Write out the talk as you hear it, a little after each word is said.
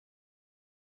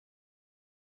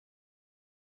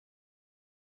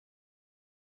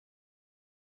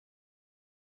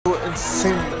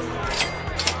same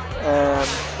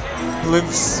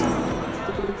length.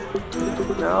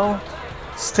 Now,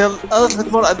 still a little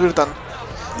bit more and we're done.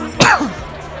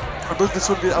 I believe this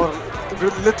will be our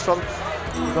literal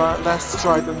last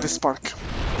ride in this park.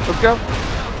 Let's go!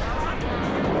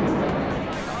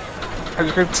 And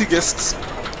you can see guests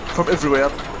from everywhere.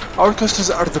 Our coasters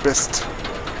are the best.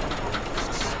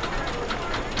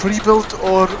 Pre-built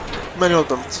or manual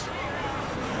built.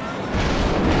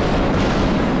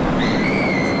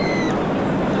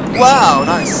 Wow,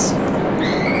 nice!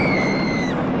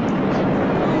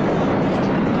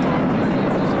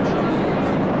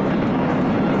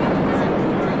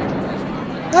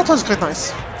 That was quite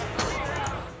nice.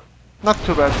 Not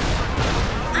too bad.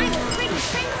 I'm a pretty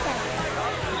princess.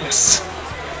 Yes.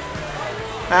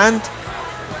 And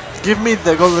give me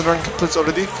the golden rank please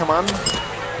already. Come on.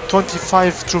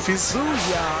 25 trophies.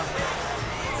 Booyah.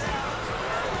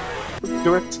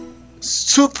 Do it.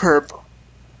 Superb.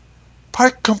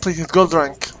 Park completed gold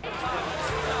rank.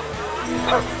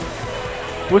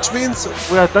 Which means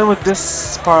we are done with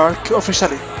this park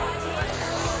officially.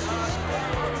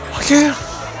 Okay.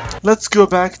 Let's go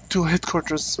back to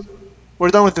headquarters. We're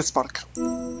done with this park.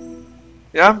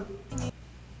 Yeah?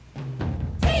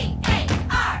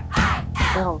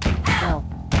 L-L-D-R-L-E-L-L.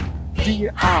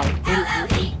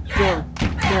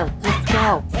 Let's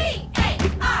go.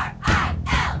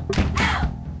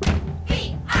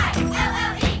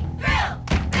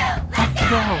 Let's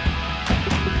go.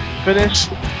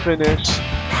 Finish.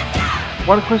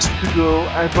 One quest to go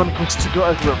and one quest to go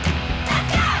as well.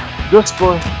 Those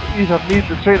both either need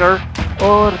the trainer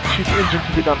or the cheap engine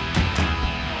to be done.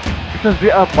 Because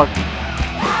they are bugged.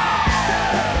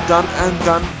 Done and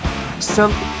done.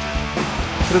 Still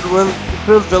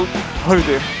ThrillVille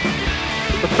holiday.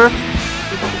 But first,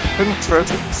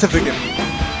 save the game.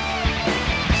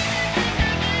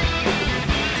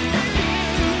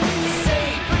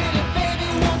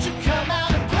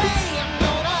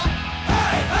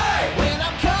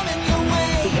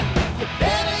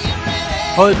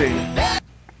 Holiday.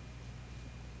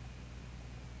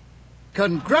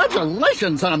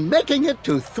 Congratulations on making it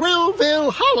to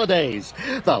ThrillVille Holidays,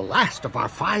 the last of our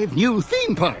 5 new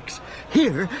theme parks.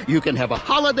 Here, you can have a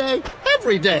holiday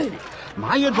every day.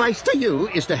 My advice to you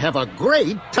is to have a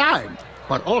great time,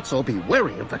 but also be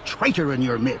wary of the traitor in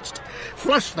your midst.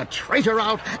 Flush the traitor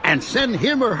out and send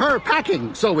him or her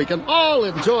packing so we can all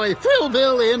enjoy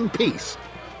ThrillVille in peace.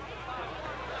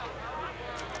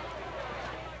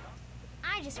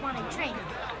 I just want a drink.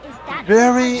 Is that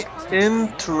Very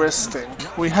interesting.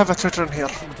 We have a traitor in here.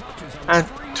 And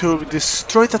to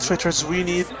destroy the traitors we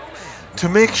need to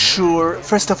make sure,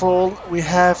 first of all, we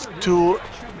have to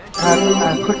have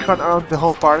a quick run around the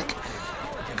whole park,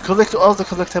 collect all the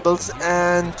collectibles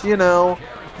and, you know,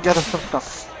 gather some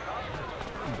stuff.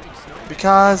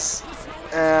 Because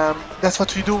that's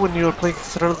what you do when you're playing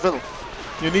ThrillVille.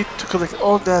 You need to collect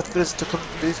all that there is to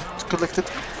be collected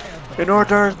in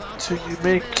order to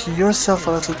make yourself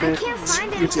a little I bit can't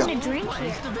find easier. anything to drink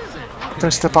here.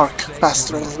 Finish the park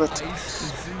faster a little bit.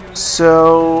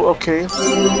 So, okay,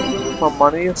 more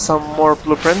money, some more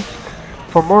blueprint.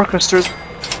 For more coasters,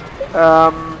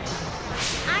 I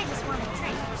just want a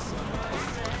drink.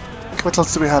 what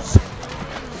else do we have?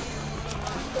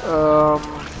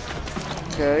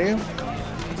 Okay.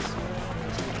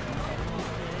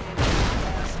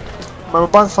 My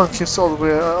mobile phone keeps all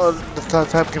the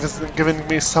time giving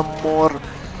me some more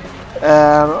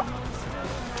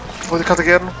what do you call it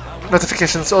again?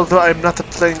 Notifications, although I'm not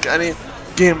playing any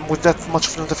game with that much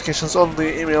of notifications,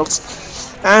 only emails.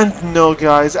 And no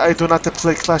guys, I do not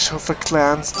play Clash of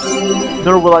Clans,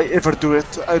 nor will I ever do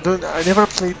it. I never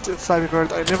played Flappy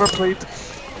Bird, I never played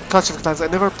Clash of Clans, I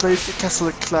never played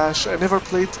Castle Clash, I never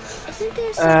played Isn't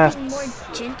there something more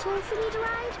gentle for me to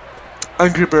ride?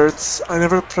 Angry Birds, I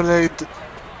never played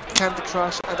Candy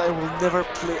Crush, and I will never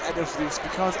play any of these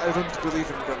because I don't believe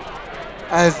in them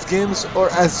as games or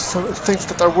as some things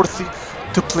that are worthy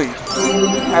to play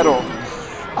at all.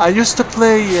 I used to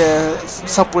play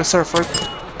Subway Surfer,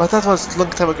 but that was a long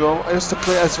time ago. I used to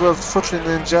play as well Fruit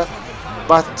Ninja,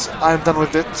 but I'm done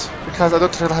with it because I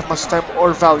don't really have much time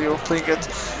or value playing it.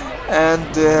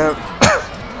 And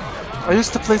I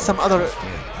used to play some other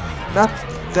not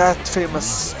that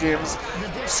famous games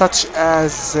such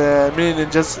as Mini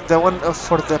Ninjas. The one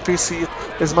for the PC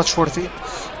is much worthy.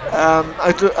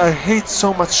 I hate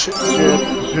so much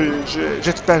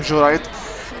Jetpack Joyride.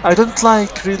 I don't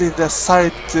like really the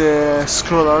side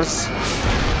scrollers,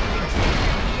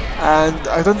 and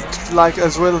I don't like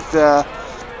as well the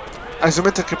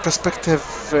isometric perspective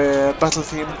battle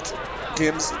themed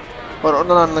games. or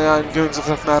online games of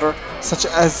that matter, such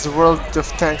as World of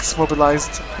Tanks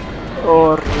Mobilized,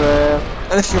 or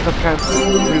anything of that kind.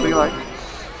 Really, like,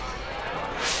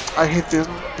 I hate them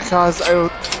because I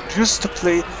used to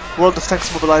play World of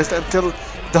Tanks Mobilized until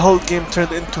the whole game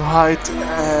turned into hide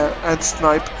and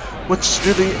snipe, which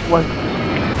really was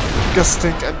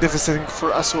disgusting and devastating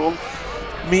for us all.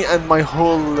 Me and my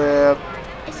whole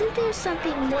Isn't there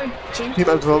something more team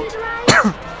gentle as well. to the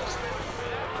ride?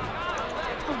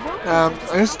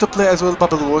 I used to play as well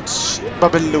Bubble Witch,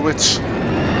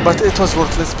 but it was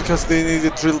worthless because they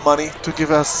needed real money to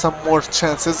give us some more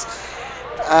chances.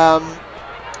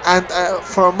 And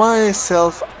for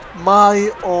myself,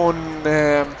 my own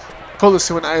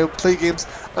policy when I play games,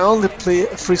 I only play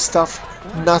free stuff,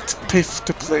 not pay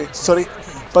to play. Sorry,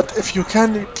 but if you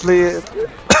can play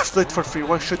play it for free,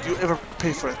 why should you ever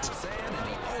pay for it?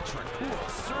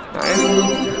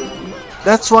 Right?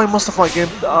 That's why most of my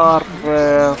games are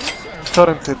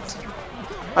torrented.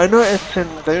 I know it's in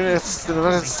the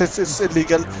United States it's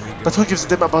illegal, but who gives a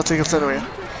damn about legals anyway?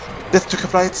 Death to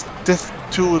copyrights, death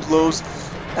to laws,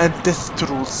 and death to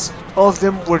rules. All of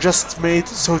them were just made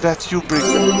so that you break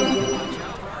them.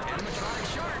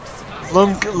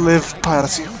 Long live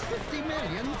piracy.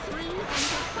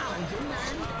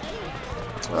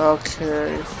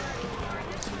 Okay.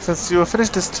 Since you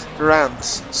finished this rant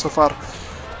so far,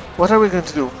 what are we going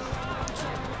to do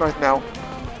right now?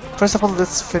 First of all,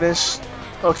 let's finish.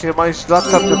 Okay, my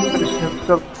laptop just finished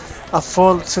himself a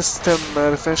full system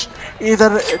refresh.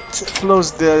 Either it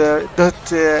closed the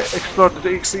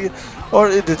Explorer.exe or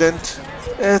it didn't.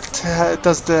 It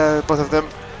does both of them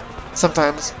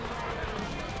sometimes.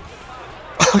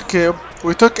 Okay,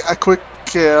 we took a quick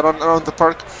run around the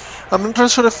park. I'm not really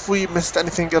sure if we missed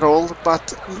anything at all,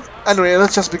 but anyway,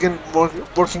 let's just begin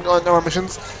working on our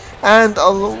missions. And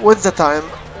with the time,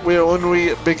 when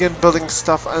we begin building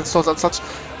stuff and salt and such,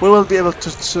 we will be able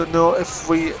to know if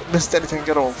we missed anything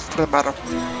at all, for that matter.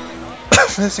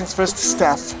 First things first,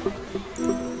 staff.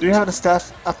 Do you have any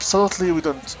staff? Absolutely we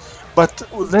don't. But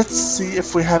let's see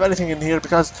if we have anything in here,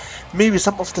 because maybe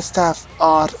some of the staff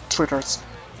are traitors.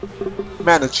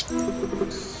 Manage.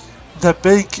 The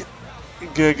big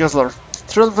guzzler.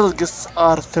 ThrillVille guests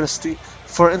are thirsty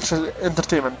for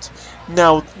entertainment.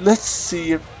 Now, let's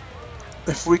see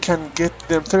if we can get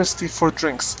them thirsty for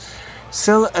drinks.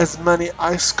 Sell as many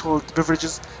ice-cold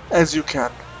beverages as you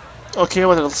can. Okay,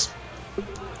 what else?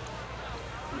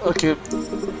 Okay,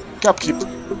 upkeep.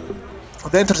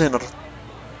 The entertainer.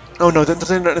 Oh no, the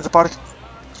entertainer in the park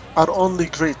are only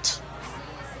great.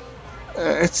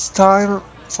 It's time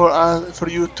for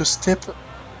you to step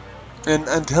in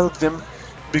and help them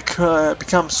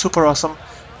become super awesome.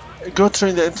 Go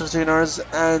train the entertainers,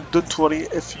 and don't worry,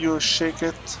 if you shake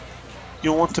it,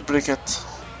 you won't break it.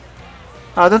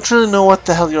 I don't really know what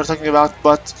the hell you're talking about,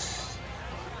 but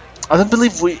I don't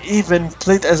believe we even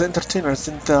played as entertainers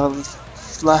in the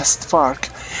last park.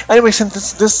 Anyway,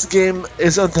 since this game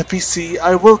is on the PC,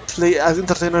 I will play as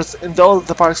entertainers in all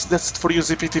the parks that's for you,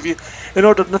 ZPTV, in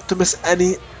order not to miss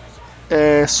any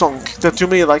song that you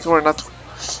may like or not.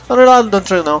 I don't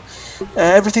really know.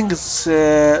 Everything is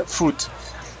food.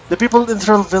 The people in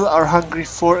ThrillVille are hungry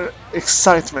for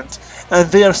excitement, and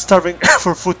they are starving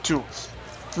for food too.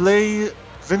 Play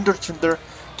Vendor Kinder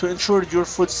to ensure your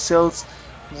food sales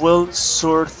will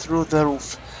soar through the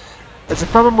roof. The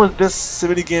problem with this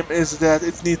minigame is that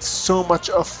it needs so much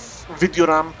of video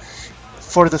RAM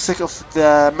for the sake of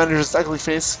the manager's ugly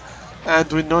face,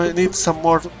 and we need some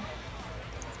more.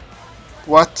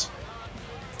 What?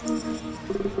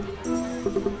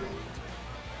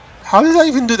 How did I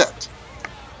even do that?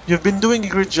 You've been doing a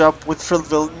great job with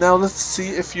ThrillVille. Now let's see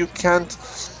if you can't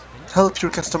help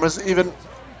your customers even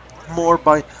more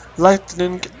by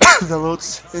lightening the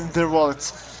loads in their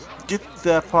wallets. Get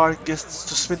the park guests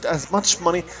to spend as much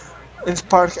money in the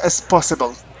park as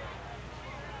possible.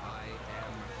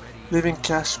 Leaving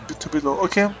cash to below.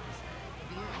 Okay.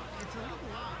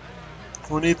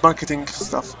 We need marketing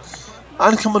stuff.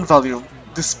 Uncommon value.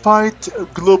 Despite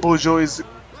Globo Joy's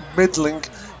middling,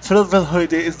 ThrillVille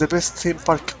Holiday is the best theme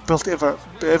park built ever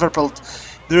built.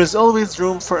 There is always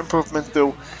room for improvement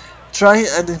though. Try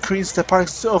and increase the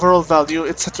park's overall value,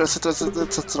 etc, etc, etc,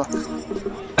 etc.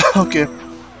 Okay.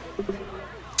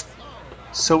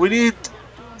 So we need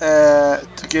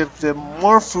to give them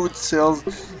more food sales,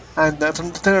 and the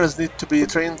entertainers need to be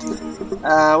trained.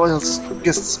 What else?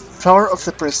 Guests. Power of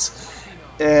the press.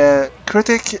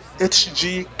 Critic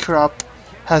HG Crab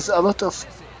has a lot of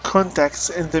contacts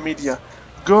in the media.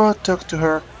 Go talk to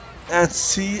her and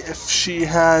see if she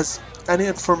has any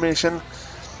information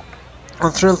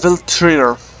on ThrillVille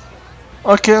Trader.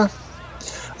 Okay.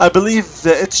 I believe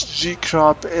the HG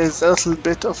crop is a little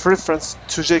bit of reference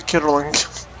to J.K. Rowling.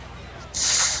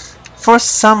 For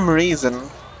some reason,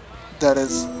 that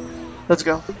is. Let's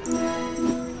go.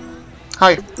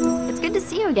 Hi. It's good to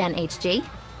see you again, HG.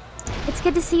 It's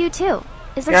good to see you too.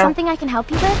 Is there Yeah. something I can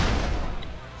help you with?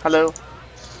 Hello.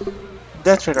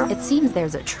 That traitor. It seems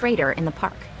there's a traitor in the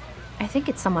park. I think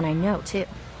it's someone I know too.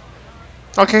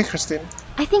 Okay, Christine.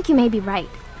 I think you may be right.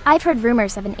 I've heard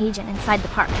rumors of an agent inside the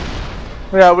park.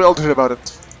 Yeah, we all heard about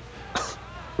it.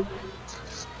 Do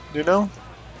you know?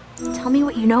 Tell me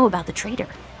what you know about the traitor.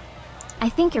 I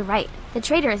think you're right. The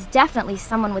traitor is definitely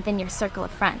someone within your circle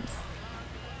of friends.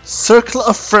 Circle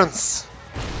of friends.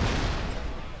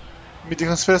 Media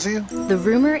conspiracy? The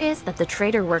rumor is that the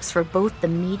traitor works for both the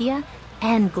media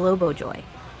and Globojoy.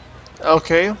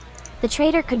 Okay. The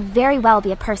traitor could very well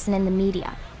be a person in the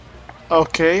media.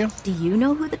 Okay. Do you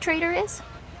know who the traitor is?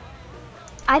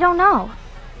 I don't know,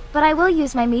 but I will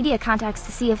use my media contacts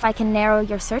to see if I can narrow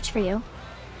your search for you.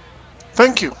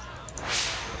 Thank you.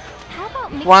 How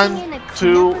about mixing 1, in a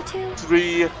 2, cleanup or two?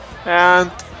 3,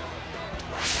 and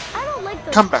I don't like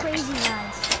those come back. crazy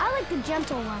ones. I like the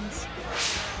gentle ones.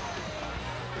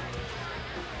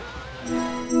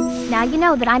 Now you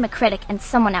know that I'm a critic and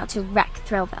someone out to wreck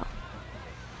ThrillVille.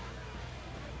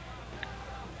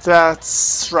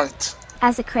 That's right.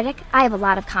 As a critic, I have a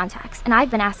lot of contacts, and I've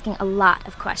been asking a lot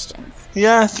of questions.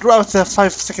 Yeah, throughout the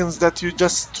 5 seconds that you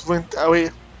just went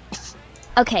away.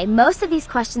 Okay, most of these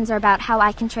questions are about how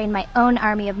I can train my own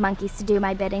army of monkeys to do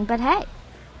my bidding, but hey,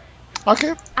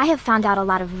 Okay, I have found out a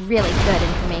lot of really good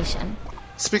information.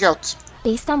 speak out.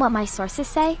 Based on what my sources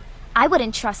say, I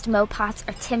wouldn't trust Mo Potts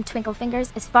or Tim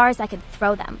Twinklefingers as far as I could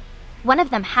throw them. One of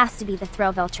them has to be the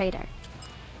ThrillVille traitor.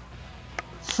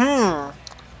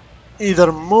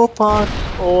 Either Mopar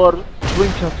or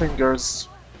Twinkle Fingers.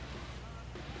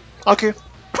 Okay.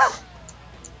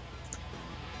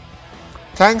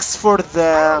 Thanks for I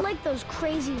the don't like those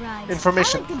crazy rides.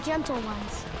 information. I like the gentle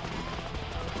ones.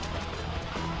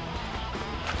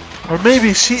 Or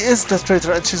maybe she is the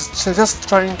traitor and she's just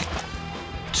trying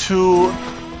to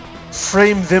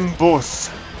frame them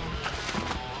both.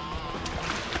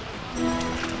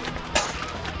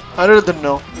 I really don't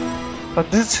know. But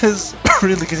this is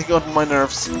really getting on my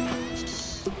nerves.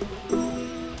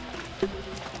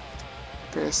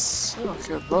 This,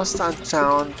 okay, lost and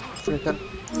found. Freaking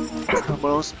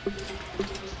most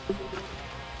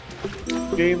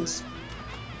games.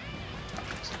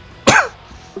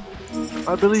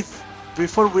 I believe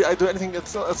before I do anything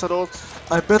else at all,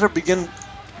 I better begin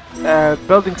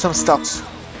building some stuff.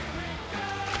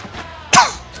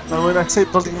 And when I say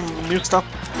building new stuff,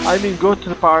 I mean go to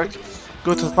the park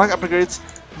upgrades,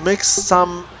 make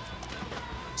some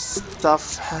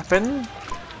stuff happen.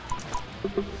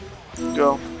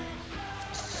 Go.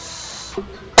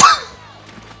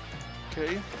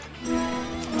 Okay.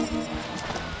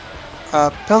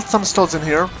 Build some stalls in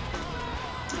here.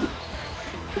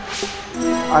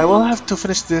 I will have to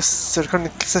finish this recording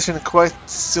session quite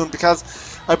soon because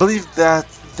I believe that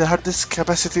the hard disk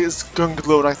capacity is going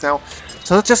low right now.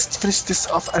 So let's just finish this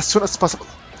off as soon as possible.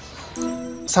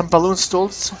 Some balloon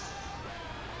stalls.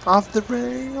 Off the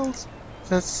rails.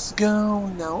 Let's go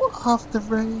now. Off the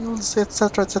rails,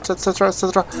 etc, etc, etc,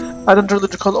 etc. I don't really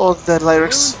recall all the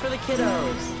lyrics. For the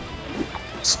kiddos.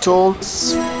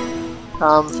 Stalls.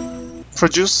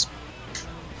 Produce.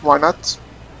 Why not?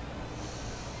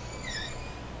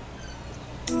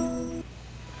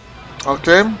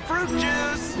 Okay. Fruit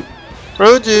juice.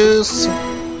 Fruit juice.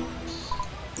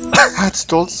 Add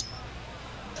stalls.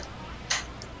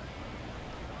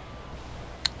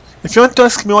 If you want to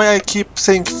ask me why I keep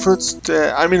saying fruits,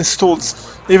 I mean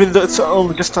stalls, even though it's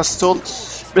only just a stall,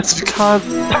 it's because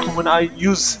when I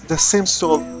use the same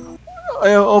stall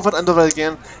over and over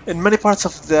again in many parts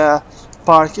of the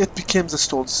park, it becomes a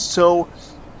stall. So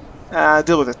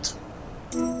deal with it.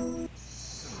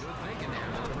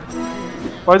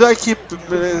 Why do I keep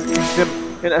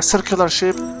them in a circular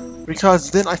shape?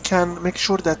 Because then I can make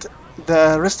sure that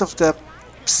the rest of the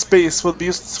space will be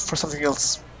used for something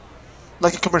else.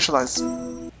 Like a commercialize.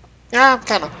 Yeah,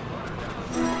 kinda.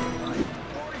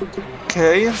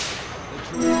 Okay.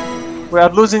 We are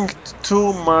losing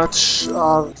too much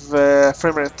of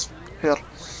frame rate here.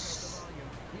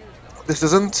 This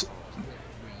doesn't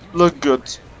look good.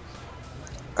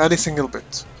 Any single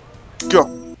bit.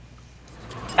 Go.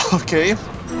 Okay.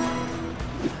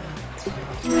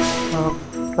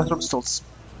 Bathroom stalls.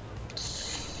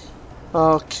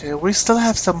 Okay, we still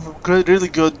have some really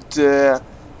good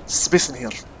space in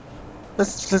here.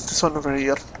 Let's place this one over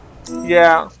here.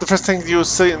 Yeah, the first thing you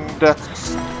see in the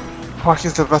park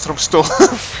is the bathroom stall.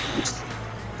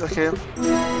 Okay.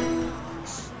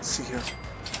 Let's see here.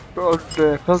 On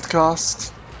the build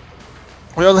cost,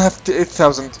 we only have the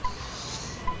 8,000.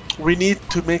 We need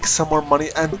to make some more money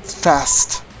and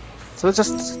fast. So let's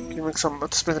just make some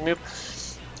split in here.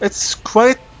 It's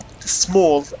quite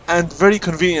small and very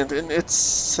convenient in its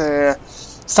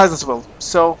size as well.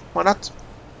 So why not?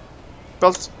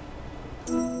 Build.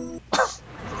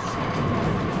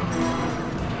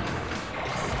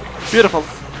 Beautiful.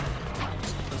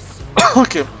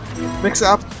 Okay, next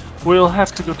up, we'll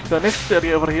have to go to the next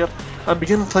area over here and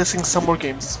begin placing some more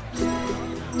games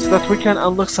so that we can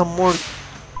unlock some more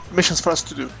missions for us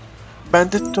to do.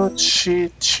 Bandito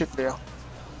Chile.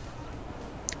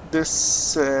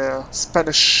 This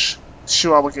Spanish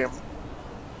Chihuahua game.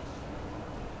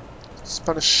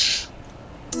 Spanish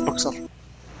boxer.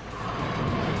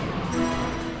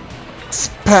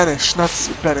 Spanish, not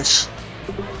Spanish.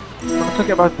 I'm not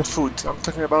talking about the food, I'm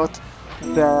talking about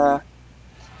the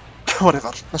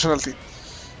whatever, nationality.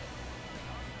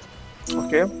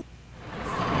 Okay.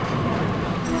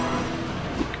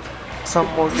 Some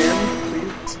more game,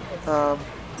 please.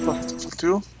 Level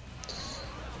 2.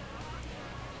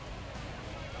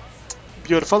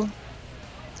 Beautiful.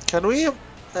 Can we?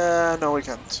 No, we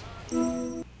can't.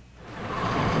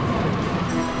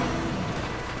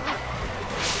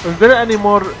 Is there any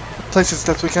more places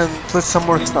that we can place some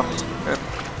more stuff in?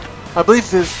 I believe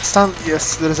there's still,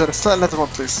 yes, there is still another one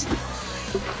place.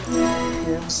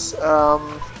 Games,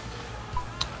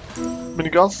 mini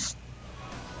golf.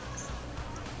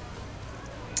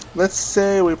 Let's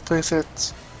say we place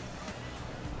it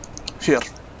here.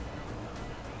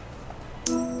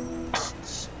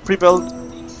 Pre-build.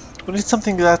 We need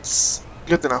something that's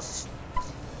good enough.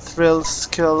 Thrill,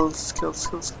 skill.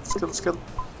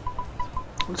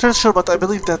 I'm not sure, but I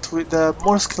believe that the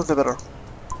more skill, the better.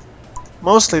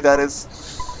 Mostly that is.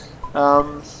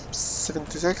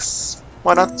 76.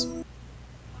 Why not?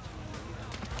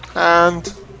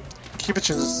 And keep it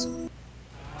changes.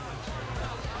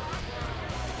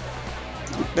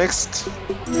 Next,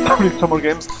 we need some more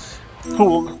games.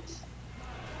 Pool.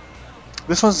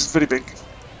 This one's very big.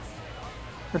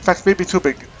 In fact, maybe too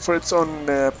big for its own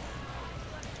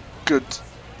good.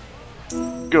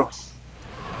 Go.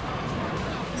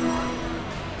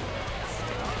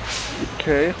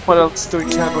 Okay, what else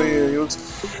can we use?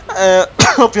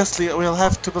 Obviously, we'll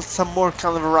have to build some more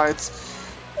carnival rides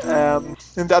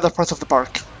in the other parts of the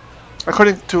park,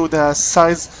 according to the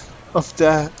size of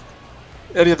the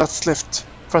area that's left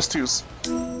for us to use.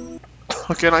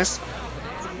 Okay, nice.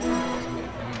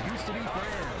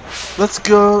 Let's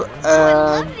go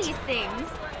I and love these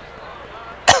things.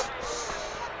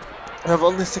 we have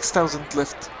only 6,000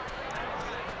 left.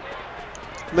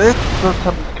 Let's build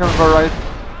some carnival ride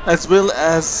as well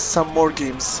as some more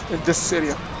games in this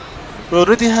area. We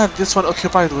already have this one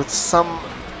occupied with some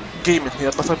game in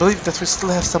here, but I believe that we still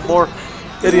have some more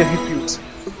area here to use.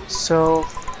 So,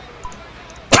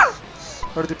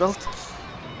 already built.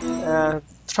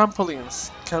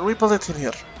 Trampolines. Can we build it in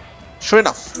here? Sure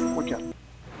enough, we can.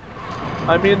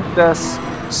 I mean the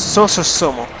Saucer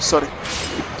Sumo, sorry.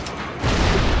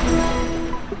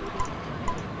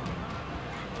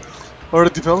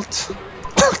 Already built.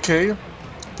 Okay.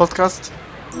 Podcast.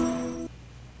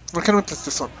 Where can we place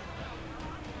this one?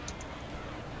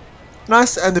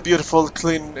 Nice and a beautiful,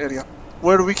 clean area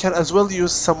where we can as well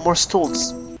use some more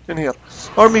stalls in here,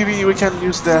 or maybe we can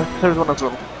use the third one as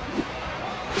well.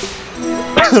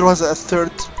 There was a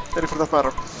third area for that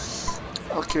matter.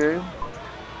 Okay.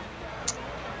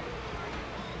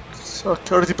 So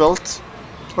already built.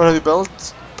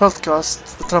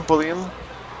 Podcast, the trampoline.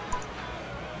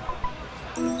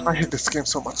 I hate this game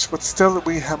so much, but still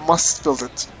we must build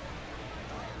it.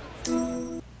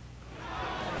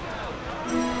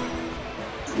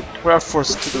 We are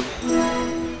forced to do.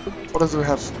 What else do we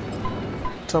have?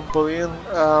 Trampoline,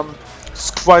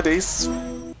 Squad Ace.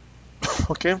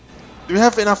 Okay. Do we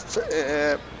have enough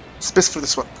space for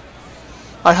this one?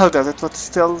 I highly doubt it, but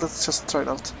still, let's just try it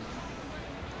out.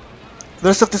 The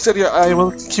rest of this area, I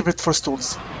will keep it for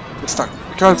stalls this time,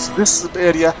 because this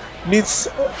area needs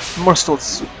more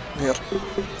stalls here.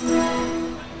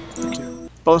 Okay.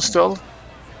 Bone stall,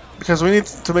 because we need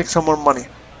to make some more money.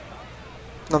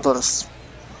 Nonetheless.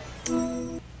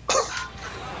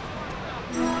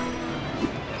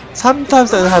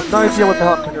 Sometimes I have no idea what the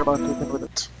hell I'm talking about even with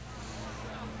it.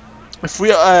 If we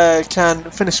can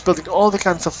finish building all the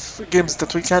kinds of games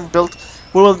that we can build,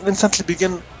 we will instantly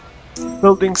begin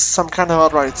building some kind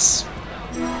of rides.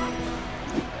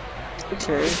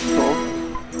 Okay, stall.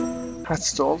 Hat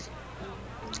stall.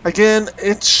 Again,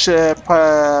 each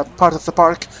part of the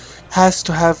park has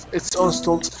to have its own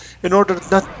stalls in order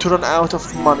not to run out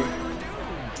of money.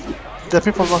 The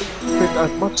people must spend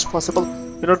as much as possible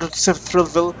in order to save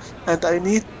ThrillVille, and I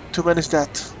need to manage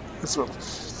that as well.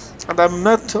 And I'm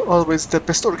not always the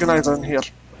best organizer in here.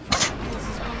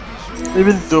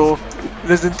 Even though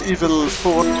Resident Evil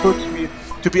 4 taught me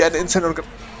to be an insane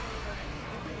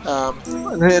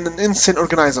an insane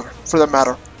organizer, for that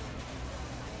matter.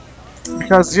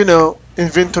 Because, you know,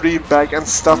 inventory, bag and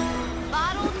stuff.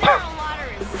 Bottled mineral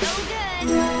water is so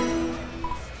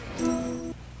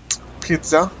good.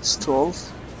 Pizza,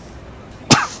 stalls.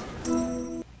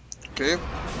 Okay.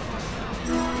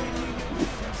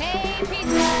 Hey,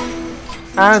 pizza.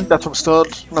 And that from store,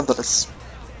 nonetheless.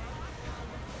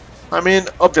 I mean,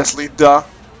 obviously, duh.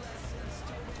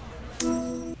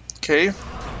 Okay.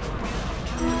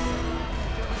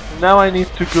 Now I need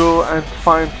to go and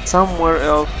find somewhere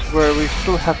else where we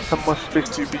still have some more space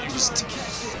to be used.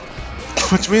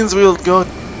 Which means we'll go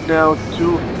now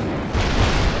to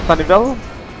Sunnyvale.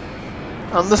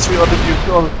 Unless we already used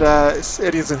all of the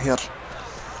areas in here.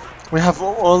 We have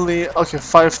only, okay,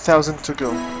 5,000 to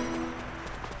go.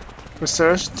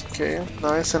 Researched, okay,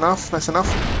 nice enough, nice enough.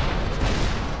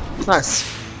 Nice.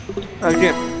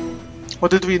 Again,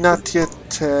 what did we not yet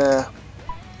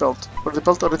build?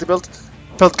 Already built?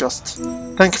 Peltgust.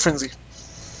 Thank you, Frenzy.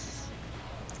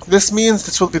 This means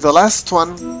this will be the last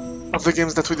one of the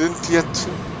games that we didn't yet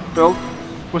build,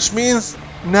 which means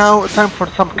now time for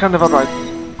some carnival rides.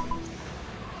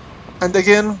 And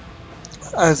again,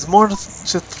 as more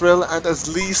thrill and as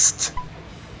least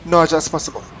nausea as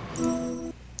possible.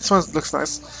 This one looks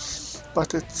nice,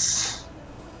 but it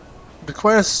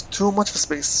requires too much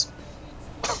space.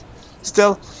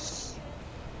 Still,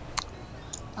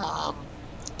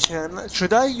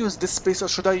 should I use this space or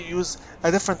should I use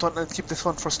a different one and keep this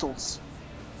one for stalls?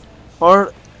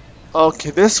 Or,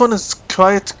 okay, this one is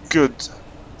quite good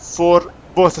for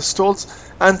both the stalls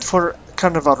and for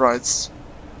carnival rides.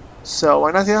 So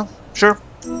why not? Yeah, sure.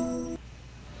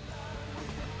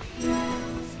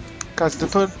 Guys,